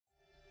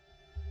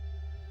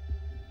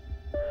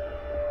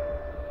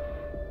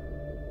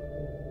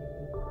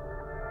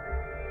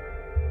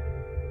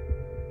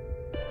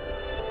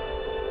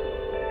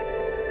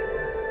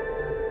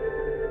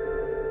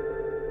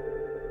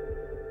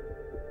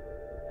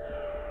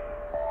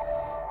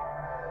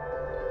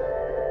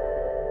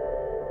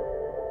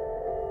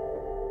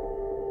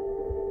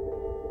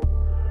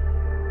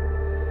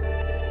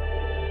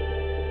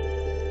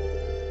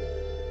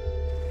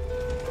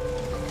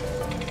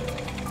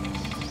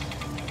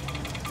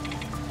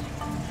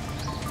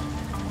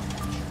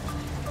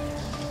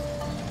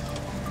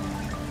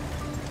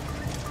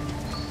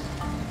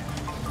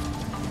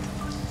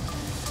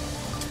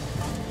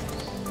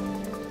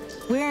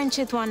We're in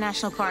Chitwan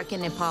National Park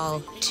in Nepal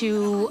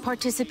to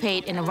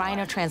participate in a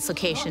rhino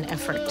translocation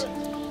effort.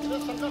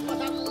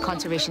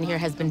 Conservation here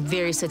has been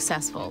very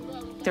successful.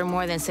 There are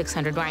more than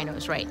 600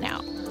 rhinos right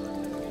now.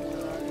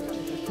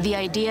 The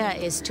idea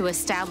is to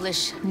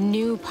establish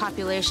new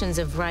populations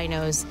of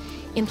rhinos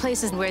in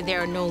places where they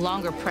are no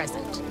longer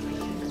present.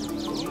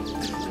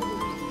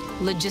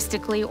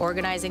 Logistically,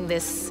 organizing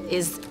this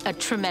is a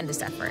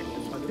tremendous effort.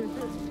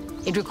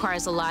 It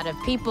requires a lot of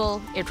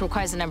people. It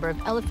requires a number of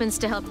elephants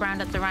to help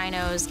round up the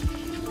rhinos.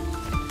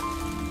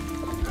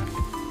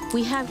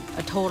 We have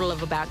a total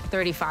of about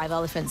 35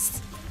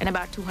 elephants and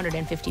about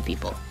 250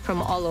 people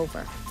from all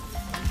over.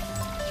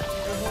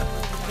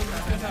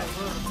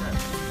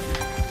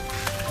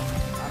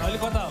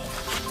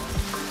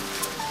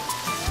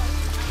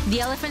 The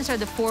elephants are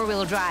the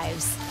four-wheel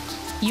drives.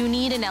 You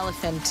need an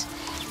elephant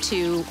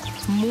to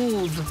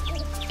move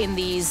in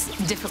these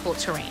difficult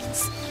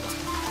terrains.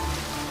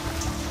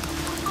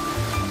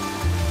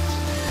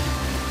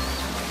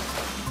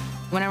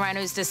 When a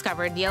rhino is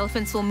discovered, the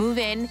elephants will move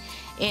in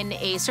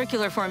a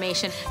circular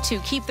formation to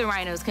keep the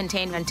rhinos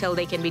contained until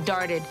they can be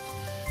darted.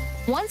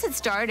 Once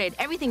it's darted,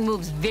 everything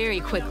moves very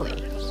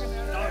quickly.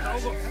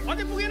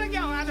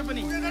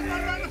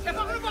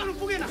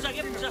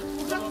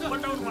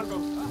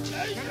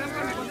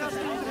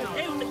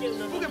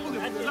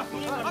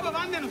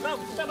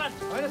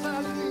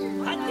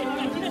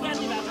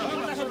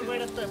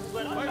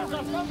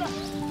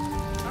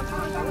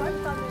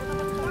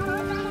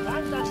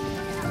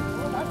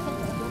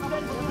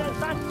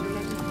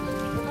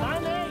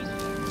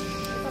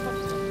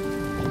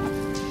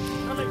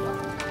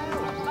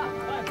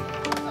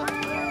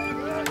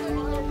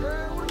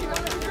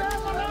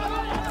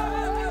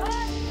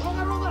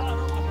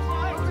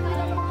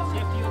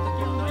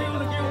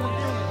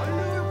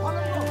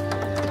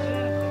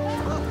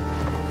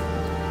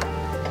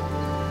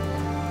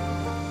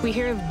 We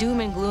hear of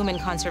doom and gloom in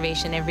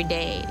conservation every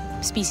day.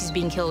 Species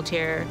being killed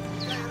here,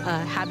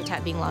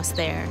 habitat being lost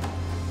there.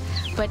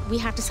 But we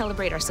have to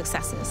celebrate our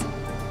successes.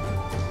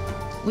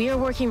 We are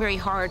working very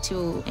hard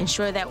to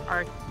ensure that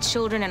our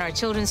children and our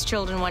children's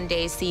children one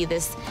day see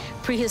this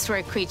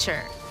prehistoric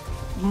creature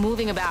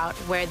moving about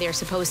where they're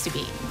supposed to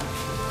be.